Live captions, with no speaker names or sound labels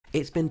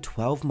It's been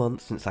 12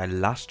 months since I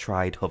last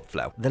tried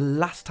HubFlo. The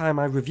last time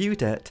I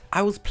reviewed it,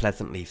 I was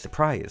pleasantly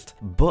surprised,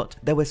 but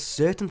there were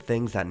certain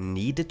things that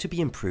needed to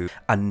be improved,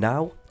 and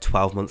now,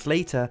 12 months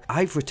later,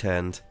 I've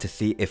returned to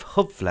see if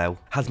HubFlo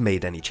has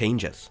made any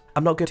changes.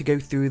 I'm not going to go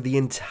through the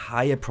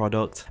entire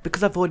product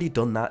because I've already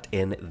done that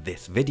in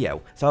this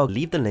video, so I'll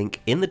leave the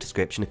link in the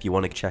description if you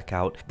want to check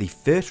out the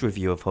first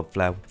review of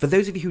HubFlo. For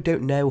those of you who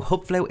don't know,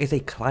 HubFlo is a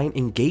client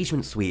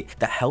engagement suite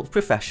that helps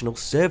professional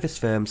service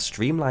firms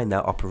streamline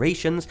their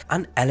operations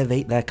and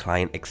elevate their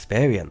client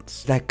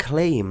experience. Their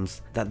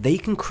claims that they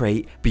can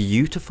create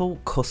beautiful,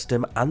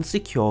 custom and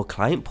secure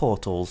client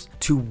portals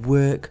to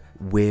work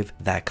with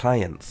their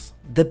clients.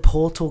 The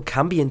portal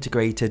can be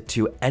integrated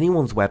to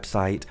anyone's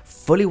website,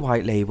 fully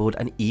white labeled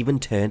and even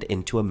turned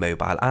into a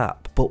mobile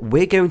app. But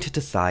we're going to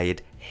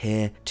decide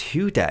here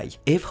today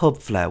if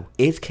HubFlo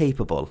is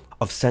capable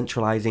of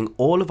centralizing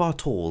all of our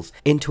tools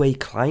into a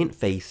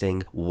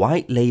client-facing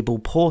white label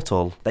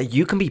portal that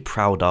you can be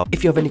proud of.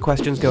 If you have any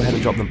questions, go ahead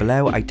and drop them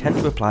below. I tend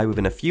to reply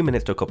within a few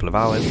minutes to a couple of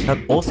hours.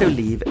 And also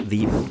leave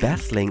the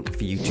best link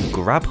for you to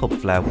grab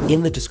HubFlo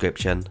in the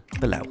description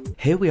below.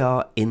 Here we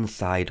are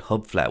inside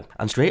HubFlo,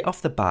 and straight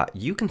off the bat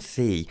you can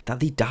see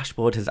that the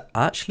dashboard has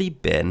actually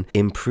been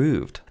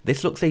improved.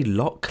 This looks a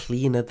lot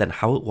cleaner than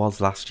how it was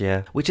last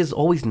year, which is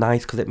always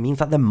nice because it means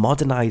that they're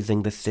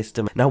modernizing the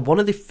system. Now, one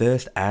of the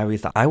first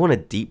areas that I want to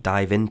deep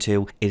dive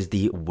into is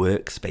the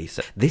workspace.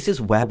 This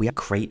is where we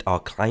create our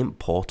client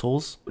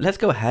portals. Let's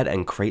go ahead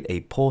and create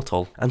a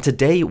portal, and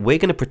today we're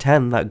going to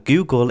pretend that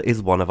Google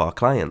is one of our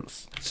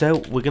clients. So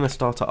we're going to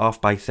start it off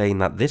by saying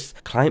that this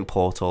client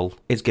portal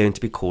is going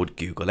to be called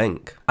Google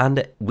Inc.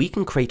 And we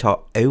can create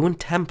our own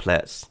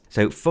templates.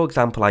 So for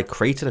example, I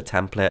created a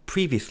template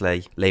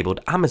previously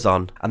labeled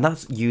Amazon, and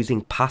that's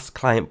using past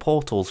client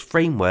portals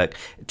framework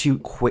to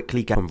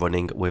quickly get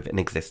running with an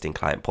existing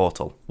client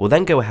portal. We'll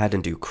then go ahead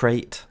and do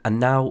create, and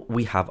now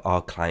we have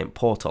our client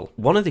portal.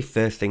 One of the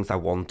first things I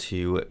want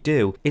to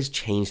do is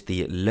change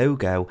the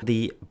logo,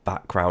 the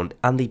background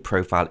and the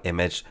profile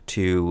image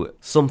to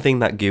something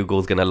that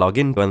Google's going to log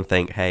into and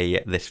think,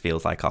 hey, this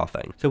feels like our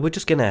thing. So we're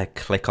just going to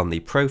click on the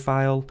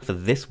profile. For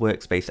this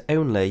workspace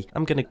only,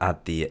 I'm going to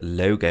add the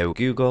logo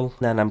Google.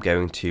 Then I'm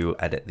going to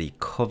edit the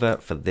cover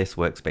for this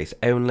workspace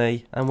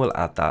only, and we'll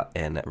add that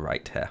in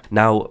right here.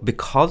 Now,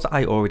 because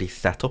I already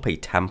set up a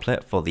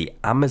template for the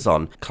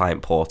Amazon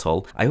client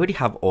portal, I already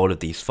have all of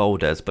these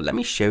folders, but let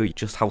me show you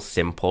just how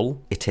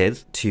simple it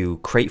is to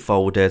create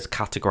folders,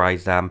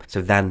 categorize them,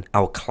 so then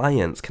our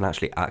clients can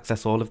actually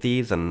access all of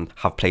these and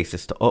have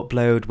places to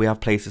upload. We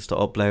have places to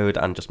upload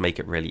and just make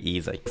it really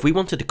easy. If we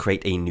wanted to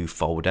create a new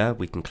folder,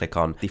 we can click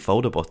on the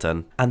folder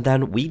button, and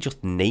then we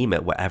just name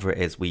it whatever it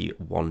is we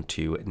want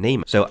to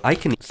name it. So I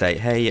can say,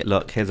 hey,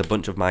 look, here's a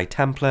bunch of my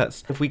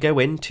templates. If we go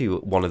into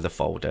one of the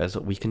folders,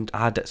 we can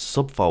add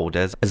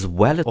subfolders. As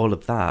well as all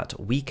of that,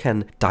 we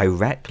can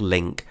direct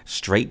link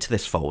straight to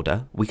this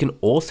folder. We can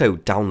also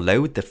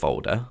download the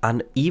folder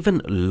and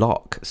even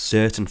lock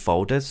certain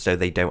folders so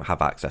they don't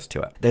have access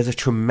to it. There's a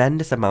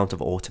tremendous amount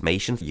of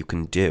automation you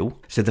can do.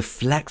 So the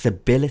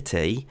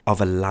flexibility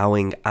of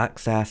allowing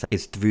access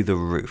is through the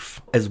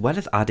roof. As well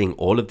as adding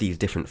all of these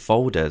different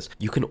folders,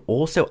 you can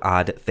also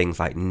add things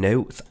like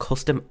notes,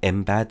 custom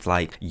embeds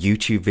like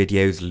YouTube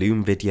videos,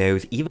 Loom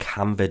videos, even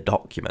Canva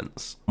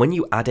documents. When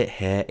you add it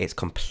here, it's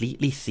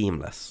completely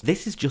seamless.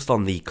 This is just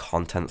on the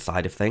content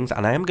side of things,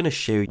 and I am going to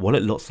show you what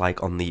it looks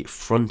like on the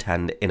front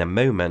end in a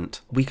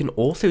moment. We can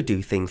also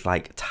do things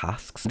like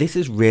tasks. This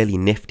is really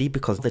nifty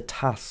because the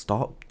tasks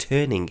start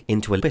turning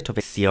into a bit of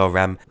a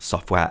CRM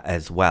software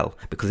as well,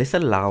 because this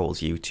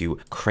allows you to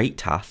create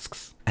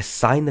tasks,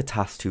 assign the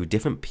tasks to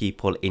different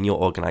people in your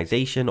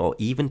organization or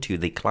even to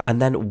the client.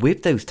 And then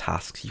with those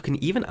tasks, you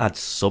can even add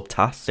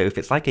subtasks. So if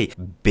it's like a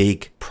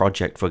big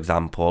project, for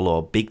example,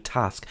 or big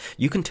task,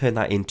 you can turn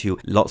that into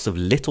lots of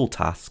little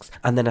tasks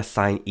and then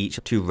assign each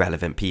to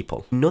relevant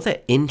people. Another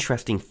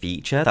interesting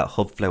feature that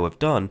HubFlo have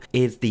done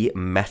is the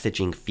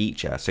messaging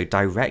feature. So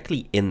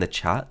directly in the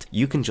chat,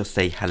 you can just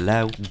say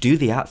hello, do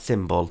the @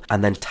 symbol,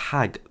 and then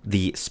tag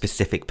the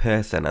specific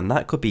person. And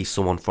that could be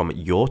someone from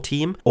your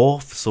team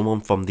or someone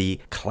from the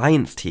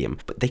client's team,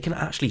 but they can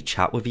actually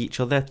chat with each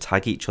other,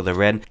 tag each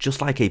other in,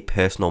 just like a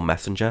personal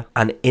messenger.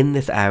 And in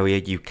this area,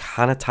 you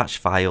can attach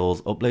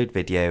files, upload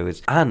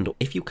videos, and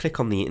if you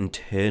click on the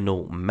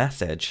internal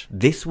message,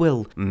 this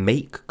will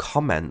make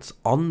comments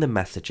on the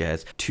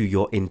messages to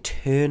your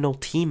internal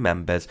team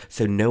members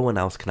so no one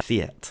else can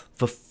see it.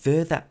 For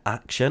further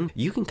action,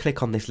 you can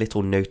click on this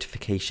little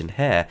notification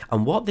here,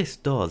 and what this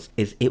does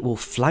is it will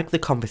flag the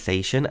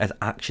conversation as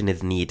action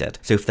is needed.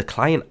 So if the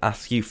client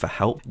asks you for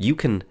help, you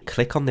can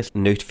click on this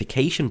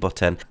notification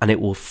button and it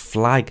will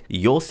flag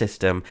your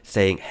system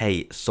saying,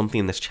 hey, something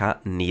in this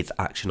chat needs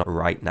action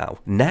right now.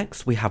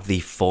 Next, we have the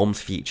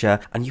forms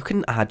feature, and you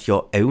can add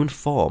your own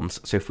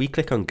forms. So if we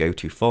click on go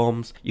to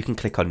forms, you can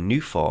click on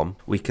new form,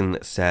 we can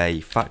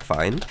say fact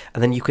find,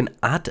 and then you can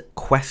add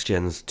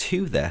questions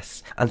to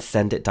this and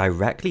send it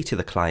directly to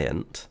the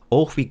client,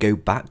 or if we go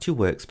back to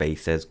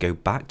workspaces, go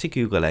back to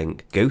Google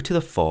Inc, go to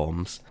the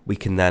forms, we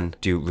can then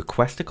do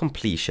request a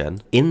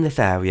completion. In this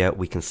area,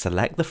 we can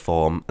select the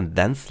form and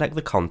then select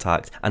the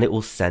contact, and it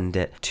will send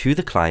it to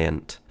the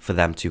client for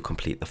them to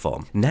complete the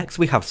form. Next,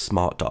 we have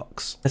Smart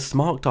Docs. A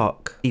Smart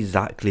Doc,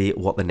 exactly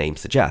what the name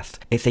suggests.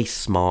 It's a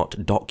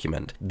smart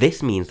document.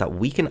 This means that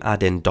we can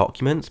add in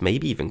documents,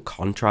 maybe even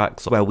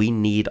contracts, where we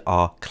need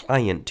our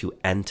client to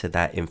enter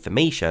their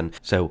information.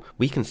 So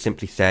we can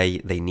simply say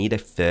they need a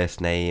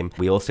first name.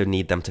 We also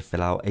need them to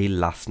fill out a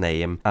last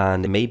name,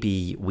 and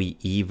maybe we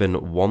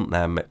even want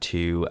them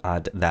to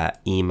add their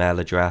email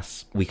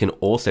address. We can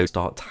also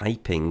start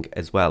typing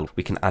as well.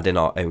 We can add in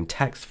our own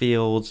text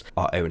fields,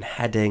 our own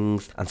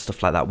headings, and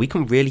stuff like that. We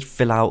can really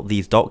fill out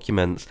these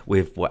documents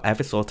with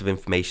whatever sort of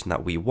information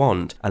that we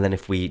want. And then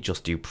if we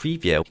just do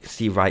preview, you can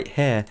see right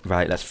here,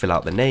 right, let's fill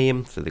out the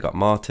name. So they got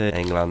Marty,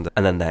 England,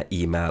 and then their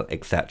email,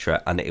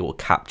 etc. And it will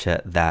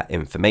capture their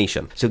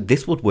information. So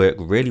this would work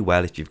really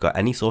well if you've got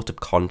any sort of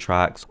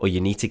contracts or you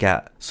need to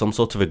get some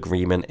sort of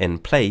agreement in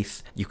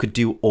place. You could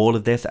do all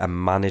of this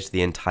and manage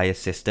the entire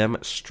system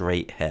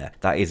straight here.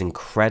 That is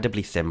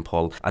incredibly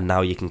simple. And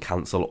now you can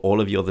cancel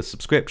all of your other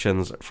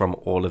subscriptions from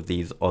all of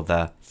these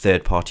other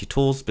third-party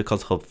tools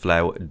because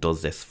HubFlo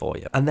does this for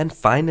you. And then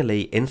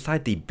finally,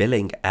 inside the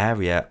billing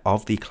area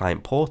of the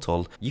client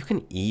portal, you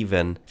can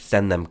even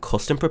send them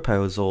custom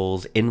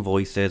proposals,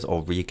 invoices,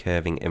 or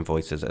recurring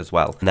invoices as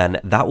well. And then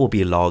that will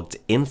be logged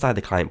inside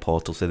the client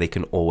portal so they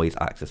can always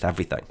access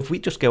everything. If we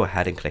just go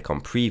ahead and click on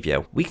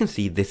preview, we can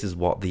see this is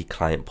what the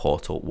client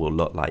portal will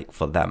look like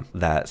for them.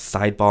 Their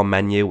sidebar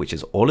menu, which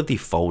is all of the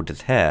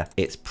folders here,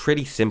 it's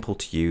pretty simple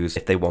to use.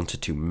 If they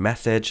wanted to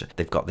message,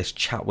 they've got this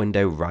chat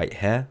window right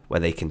here where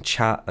they can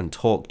chat and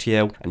talk to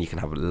you, and you can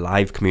have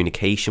live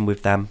communication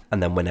with them.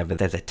 And then whenever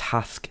there's a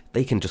task,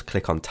 they can just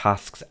click on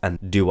tasks and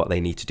do what they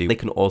need to do. They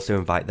can also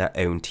invite their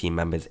own team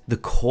members. The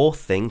core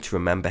thing to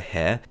remember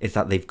here is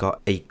that they've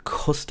got a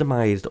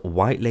customized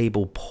white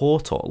label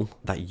portal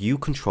that you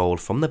control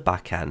from the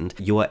back end.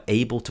 You are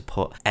able to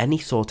put any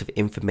sort of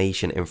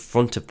information in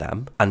front of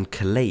them and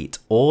collate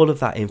all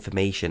of that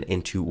information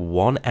into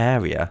one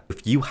area.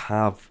 If you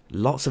have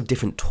lots of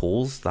different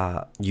tools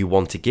that you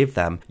want to give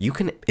them, you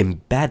can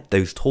embed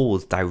those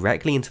tools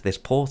directly into this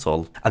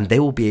portal, and they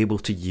will be able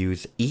to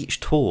use each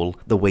tool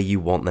the way you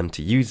want them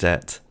to use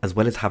it, as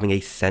well as having a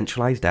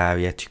centralized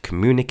area to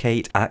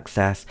communicate,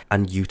 access,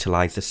 and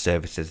utilize the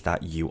services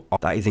that you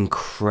offer. That is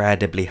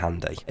incredibly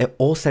handy. It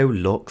also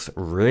looks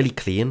really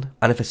clean,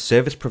 and if a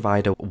service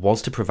provider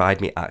was to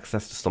provide me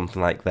access to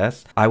something like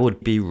this, I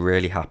would be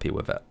really happy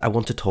with it. I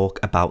want to talk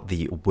about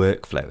the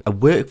workflow. A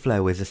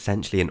workflow is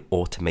essentially an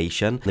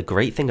automation. The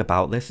great thing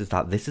about this is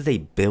that this is a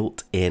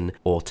built-in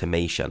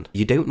automation.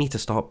 You don't need to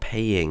start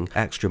paying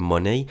extra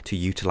money to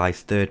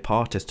utilize third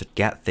parties to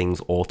get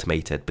things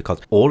automated, because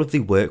all of the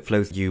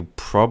workflows you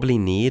probably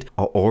need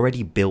are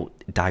already built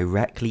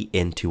directly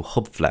into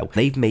HubFlo.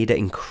 They've made it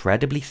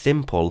incredibly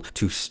simple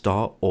to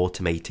start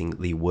automating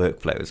the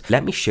workflows.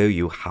 Let me show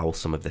you how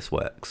some of this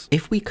works.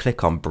 If we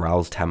click on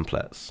Browse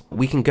Templates,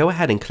 we can go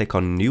ahead and click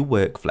on New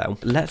Workflow.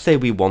 Let's say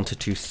we wanted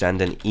to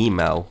send an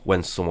email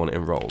when someone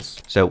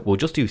enrolls. So we'll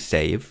just do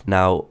Save.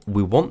 Now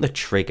we want the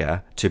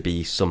trigger to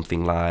be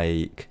something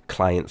like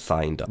client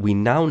signed up. We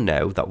now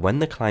know that when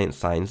the client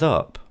signs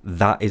up,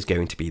 that is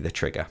going to be the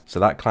trigger. So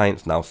that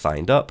client's now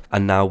signed up,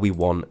 and now we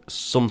want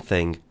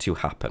something to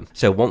happen.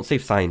 So once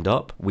they've signed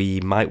up, we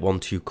might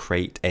want to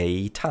create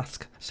a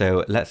task.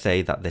 So let's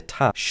say that the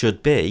task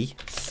should be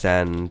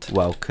send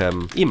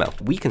welcome email.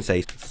 We can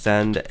say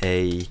send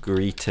a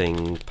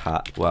greeting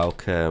pack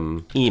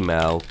welcome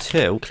email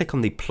to, click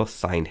on the plus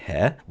sign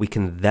here. We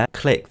can then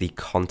click the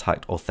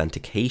contact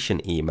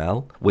authentication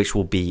email, which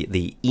will be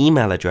the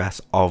email address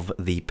of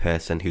the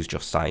person who's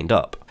just signed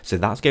up. So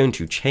that's going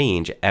to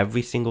change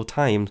every single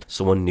time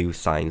someone new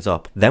signs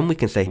up. Then we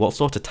can say what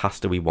sort of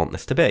task do we want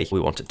this to be. We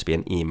want it to be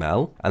an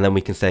email, and then we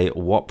can say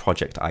what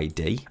project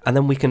ID, and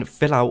then we can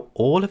fill out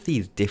all of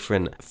these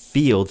different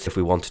fields if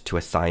we wanted to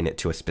assign it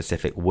to a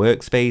specific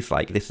workspace,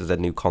 like this is a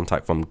new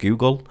contact from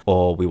Google,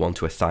 or we want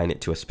to assign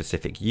it to a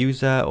specific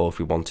user, or if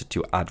we wanted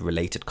to add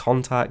related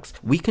contacts.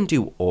 We can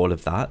do all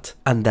of that,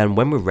 and then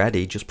when we're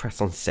ready, just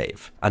press on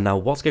save. And now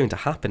what's going to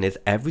happen is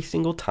every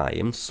single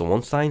time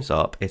someone signs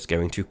up, it's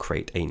going to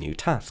create a new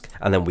task,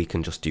 and then we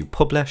can just do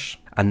publish,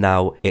 and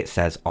now it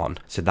says on.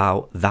 So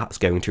now that's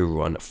going to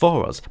run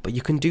for us, but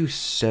you can do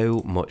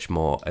so much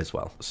more as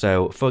well.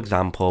 So for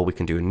example, we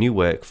can do a new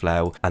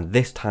workflow, and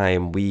this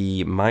time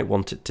we might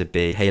want it to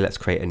be, hey, let's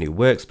create a new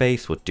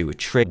workspace. We'll do a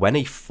trick when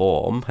a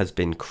form has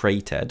been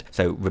created.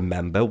 So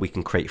remember, we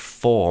can create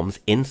forms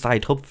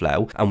inside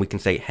HubFlo, and we can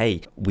say,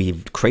 hey,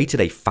 we've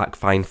created a fact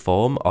find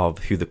form of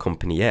who the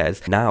company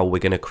is. Now we're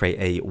going to create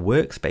a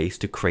workspace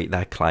to create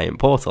their client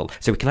portal.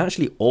 So we can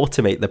actually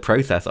automate the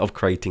process of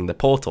creating the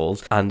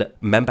portals and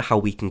remember how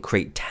we can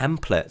create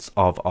templates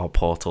of our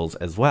portals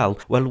as well?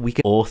 Well, we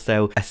can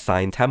also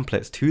assign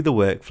templates to the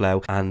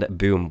workflow, and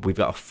boom, we've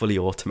got a fully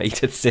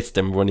automated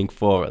system running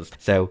for us.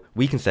 So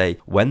we can say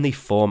when the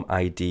form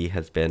ID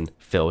has been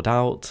filled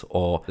out,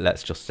 or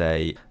let's just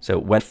say, so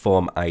when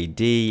form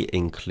ID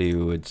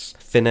includes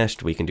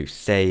finished, we can do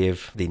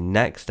save. The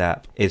next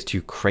step is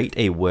to create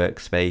a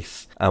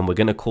workspace, and we're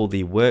going to call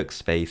the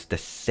workspace the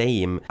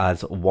same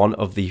as one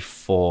of the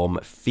form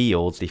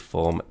fields, the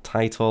form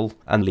title,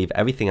 and leave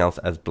everything else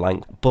as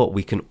blank. But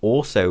we can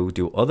also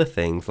do other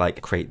things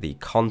like create the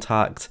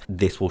contact.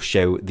 This will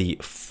show the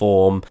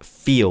form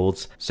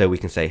fields, so we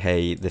can say,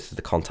 hey, this is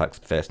the contact's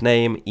first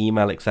name,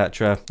 email,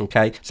 etc.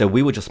 Okay, so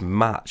we will just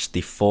match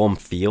the form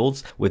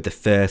fields with the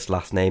first,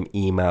 last name,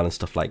 email, and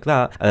stuff like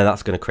that, and then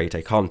that's going to create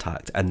a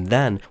contact. And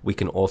then we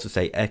can also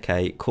say,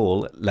 okay,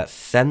 cool, let's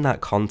send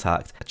that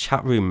contact a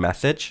chat room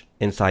message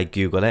inside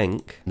Google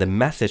Inc. The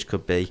message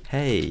could be,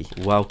 hey,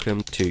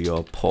 welcome to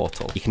your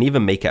portal. You can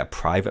even make it a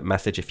private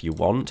message if you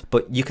want,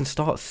 but you can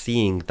start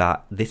seeing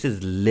that this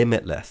is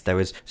limitless. There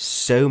is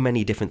so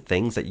many different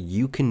things that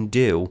you can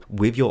do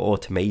with your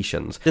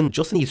automations. And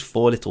just in these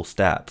 4 little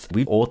steps,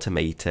 we've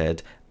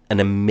automated an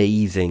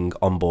amazing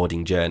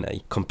onboarding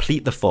journey.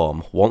 Complete the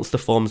form. Once the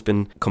form's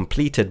been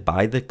completed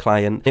by the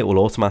client, it will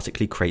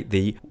automatically create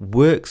the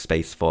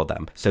workspace for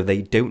them, so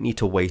they don't need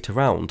to wait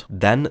around.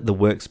 Then the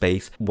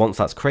workspace, once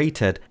that's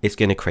created, it's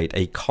going to create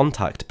a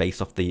contact based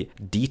off the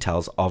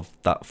details of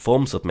that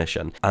form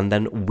submission, and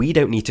then we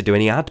don't need to do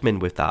any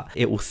admin with that.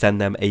 It will send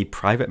them a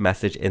private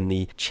message in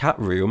the chat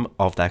room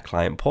of their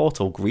client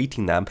portal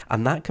greeting them,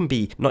 and that can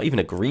be not even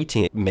a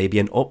greeting, it may be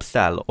an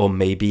upsell, or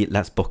maybe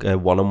let's book a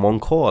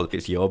one-on-one call if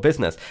it's your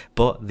business.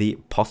 But the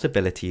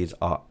possibilities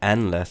are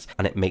endless,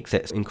 and it makes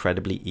it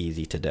incredibly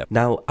easy to do.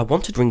 Now, I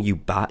want to bring you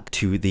back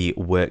to the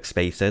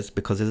workspaces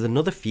because there's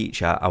another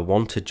feature I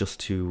wanted just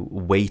to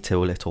wait a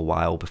little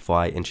while before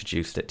I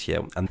introduced it to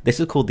you, and this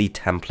is called the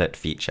template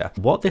feature.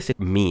 What this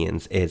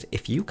means is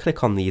if you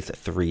click on these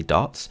 3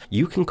 dots,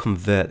 you can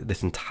convert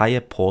this entire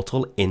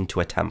portal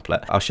into a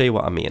template. I'll show you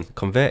what I mean.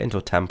 Convert into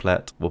a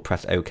template, we'll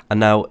press OK,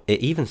 and now it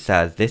even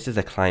says this is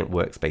a client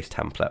workspace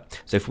template.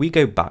 So if we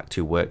go back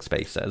to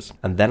workspaces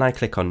and then I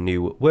click on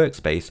new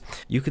workspace,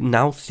 you can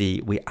now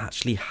see we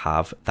actually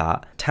have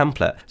that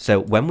template. So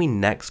when we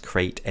next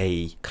create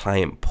a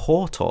client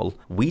portal,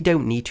 we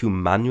don't need to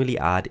manually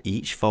add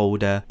each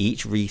folder,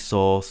 each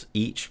resource,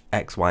 each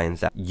X, Y, and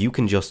Z. You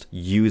can just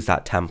use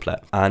that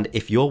template. And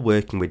if you're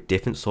working with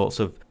different sorts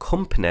of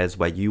companies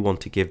where you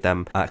want to give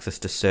them access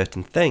to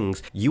certain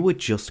things, you would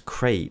just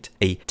create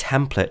a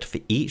template for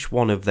each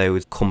one of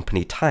those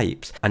company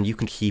types, and you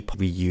can keep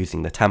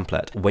reusing the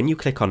template. When you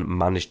click on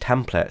manage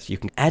templates, you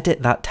can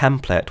edit that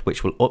template,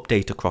 which will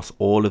update across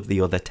all of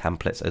the other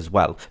templates as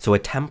well. So a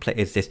template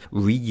is this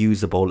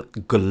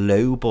reusable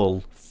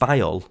global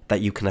file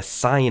that you can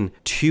assign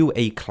to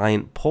a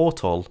client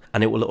portal,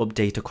 and it will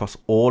update across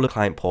all the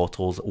client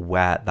portals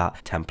where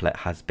that template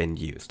has been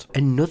used.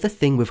 Another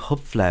thing with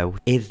HubFlo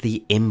is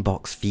the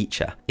inbox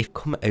feature. If you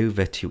come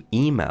over to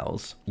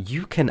emails,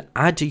 you can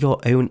add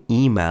your own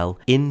email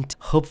into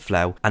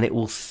HubFlo, and it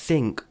will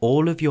sync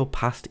all of your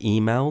past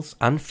emails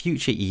and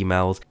future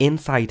emails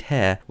inside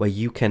here, where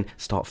you can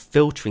start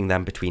filtering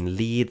them between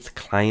leads,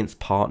 clients,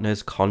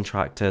 partners,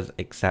 contractors,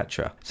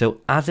 etc. So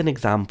as an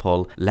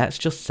example, let's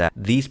just say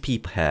these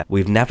people here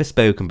we've never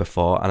spoken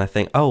before, and I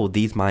think, oh,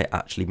 these might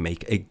actually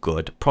make a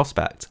good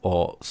prospect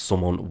or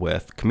someone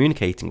worth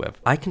communicating with.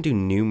 I can do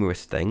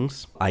numerous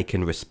things. I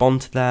can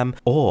respond to them,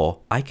 or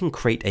I can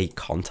create a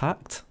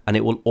contact, and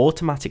it will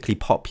automatically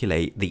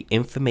populate the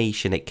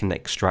information it can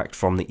extract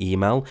from the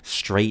email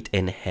straight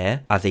in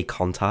here as a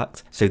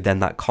contact. So then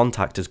that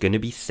contact is going to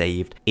be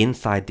saved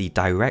inside the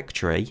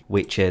directory,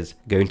 which is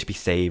going to be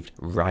saved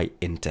right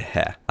into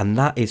here. And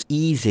that is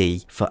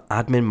easy for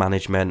admin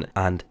management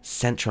and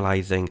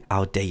centralizing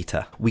our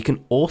data. We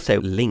can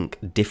also link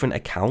different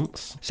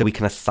accounts, so we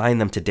can assign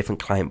them to different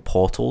client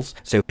portals.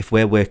 So if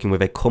we're working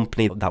with a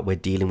company that we're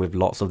dealing with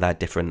lots of their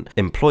different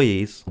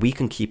employees, we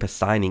can keep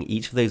assigning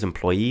each of those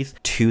employees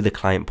to the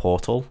client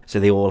portal, so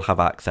they all have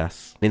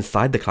access.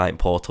 Inside the client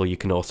portal, you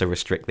can also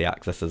restrict the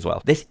access as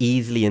well. This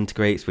easily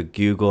integrates with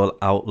Google,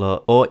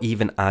 Outlook, or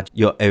even add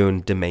your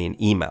own domain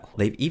email.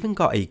 They've even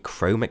got a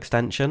Chrome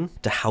extension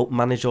to help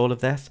manage all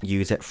of this.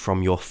 Use it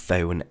from your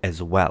phone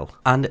as well.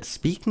 And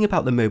speaking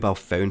about the mobile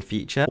phone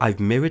feature, I've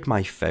mirrored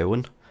my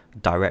phone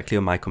directly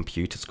on my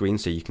computer screen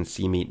so you can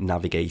see me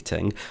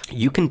navigating.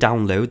 You can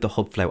download the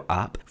HubFlo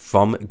app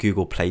from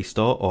Google Play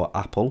Store or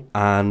Apple,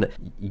 and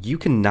you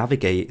can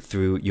navigate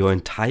through your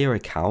entire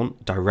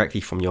account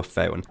directly from your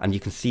phone. And you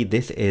can see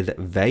this is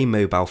very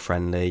mobile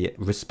friendly,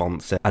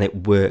 responsive, and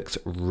it works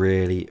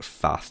really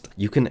fast.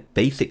 You can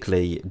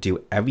basically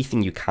do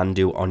everything you can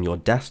do on your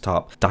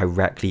desktop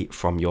directly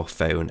from your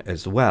phone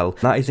as well.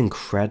 That is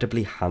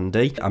incredibly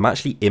handy. I'm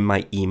actually in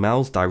my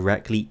emails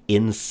directly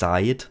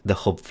inside the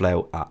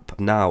HubFlo app. app.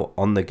 Now,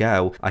 on the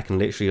go, I can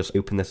literally just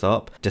open this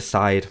up,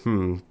 decide,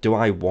 do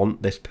I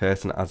want this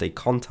person as a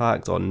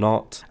contact or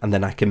not? And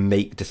then I can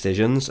make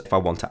decisions if I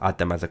want to add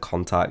them as a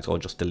contact or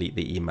just delete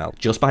the email.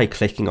 Just by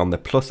clicking on the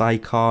plus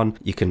icon,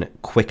 you can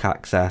quick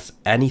access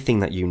anything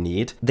that you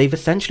need. They've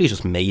essentially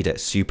just made it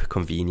super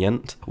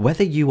convenient.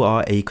 Whether you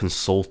are a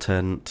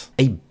consultant,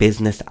 a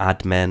business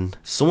admin,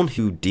 someone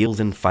who deals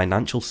in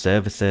financial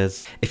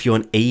services, if you're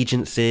an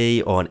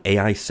agency or an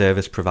AI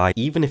service provider,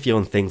 even if you're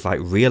in things like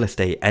real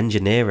estate,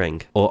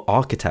 engineering, or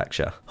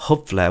architecture,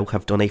 HubFlo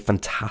have done a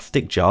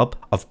fantastic job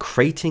of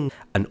creating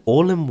an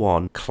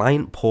all-in-one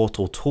client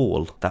portal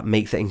tool that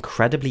makes it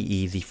incredibly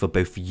easy for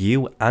both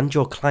you and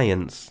your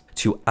clients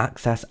to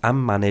access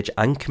and manage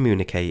and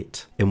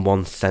communicate in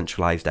one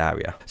centralized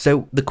area.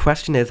 So the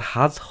question is,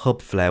 has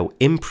HubFlo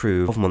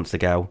improved 12 months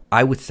ago?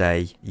 I would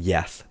say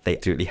yes, they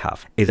absolutely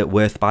have. Is it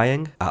worth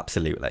buying?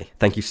 Absolutely.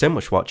 Thank you so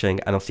much for watching,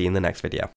 and I'll see you in the next video.